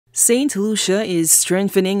St. Lucia is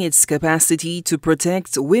strengthening its capacity to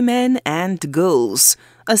protect women and girls.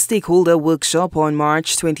 A stakeholder workshop on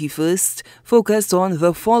March 21st focused on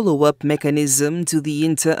the follow-up mechanism to the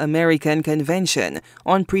Inter-American Convention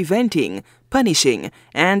on Preventing, Punishing,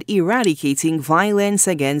 and Eradicating Violence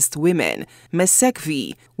Against Women,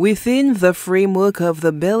 MESECVI, within the framework of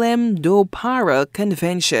the Belém do Pará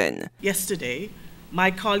Convention. Yesterday,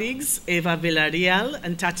 my colleagues Eva Villarreal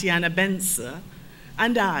and Tatiana Benza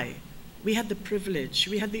and we had the privilege,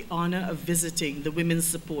 we had the honor of visiting the Women's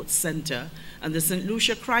Support Center and the St.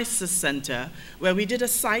 Lucia Crisis Center, where we did a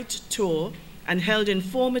site tour and held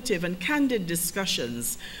informative and candid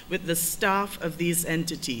discussions with the staff of these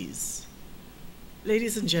entities.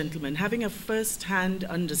 Ladies and gentlemen, having a first-hand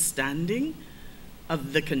understanding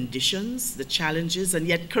of the conditions, the challenges, and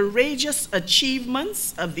yet courageous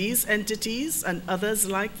achievements of these entities and others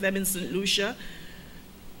like them in St. Lucia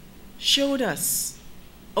showed us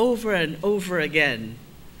over and over again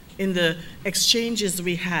in the exchanges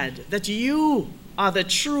we had that you are the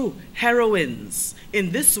true heroines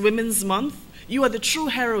in this Women's Month. You are the true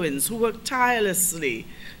heroines who work tirelessly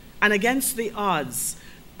and against the odds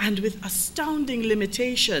and with astounding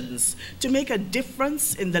limitations to make a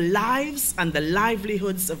difference in the lives and the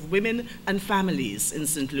livelihoods of women and families in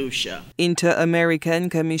St. Lucia. Inter-American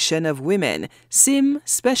Commission of Women, SIM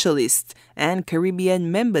Specialist and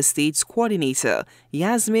Caribbean Member States Coordinator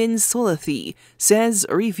Yasmin Solathi says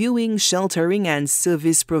reviewing sheltering and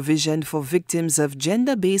service provision for victims of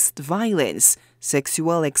gender-based violence,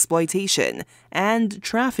 sexual exploitation, and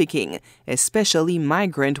trafficking, especially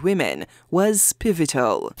migrant women, was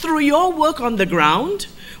pivotal. Through your work on the ground,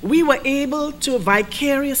 we were able to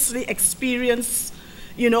vicariously experience,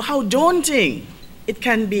 how daunting it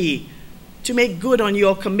can be to make good on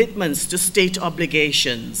your commitments to state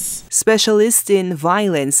obligations. Specialist in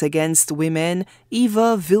violence against women,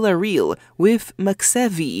 Eva Villarreal with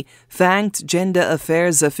MESECVI thanked gender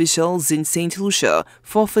affairs officials in St. Lucia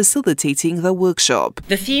for facilitating the workshop.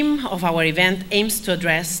 The theme of our event aims to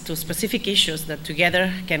address two specific issues that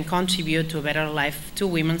together can contribute to a better life to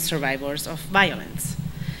women survivors of violence.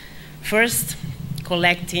 First,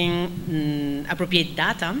 collecting appropriate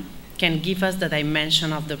data can give us the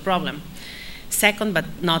dimension of the problem. Second,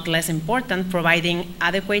 but not less important, providing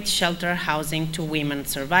adequate shelter housing to women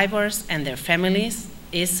survivors and their families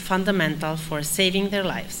is fundamental for saving their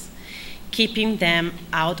lives, keeping them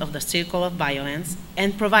out of the circle of violence,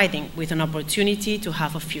 and providing with an opportunity to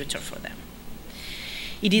have a future for them.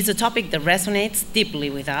 It is a topic that resonates deeply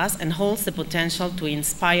with us and holds the potential to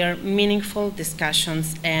inspire meaningful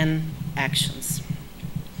discussions and actions.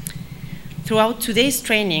 Throughout today's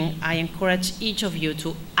training, I encourage each of you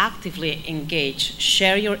to actively engage,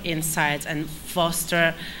 share your insights, and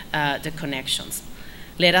foster the connections.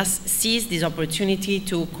 Let us seize this opportunity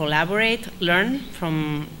to collaborate, learn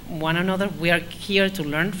from one another. We are here to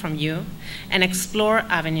learn from you and explore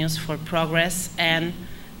avenues for progress and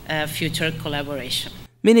future collaboration.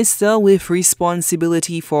 Minister with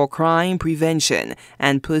responsibility for crime prevention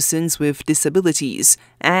and persons with disabilities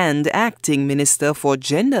and acting Minister for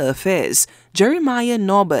Gender Affairs, Jeremiah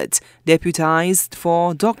Norbert, deputized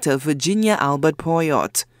for Dr. Virginia Albert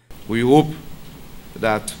Poyot. We hope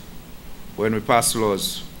that when we pass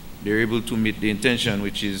laws, they're able to meet the intention,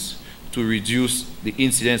 which is to reduce the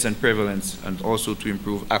incidence and prevalence and also to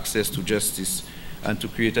improve access to justice and to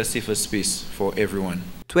create a safer space for everyone.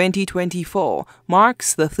 2024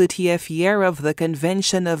 marks the 30th year of the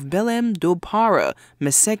Convention of Belém do Pará,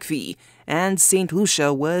 MESECVI, and St.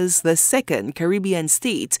 Lucia was the second Caribbean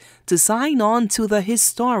state to sign on to the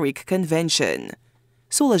historic convention.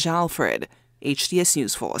 Solange Alfred, HTS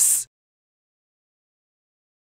News Force.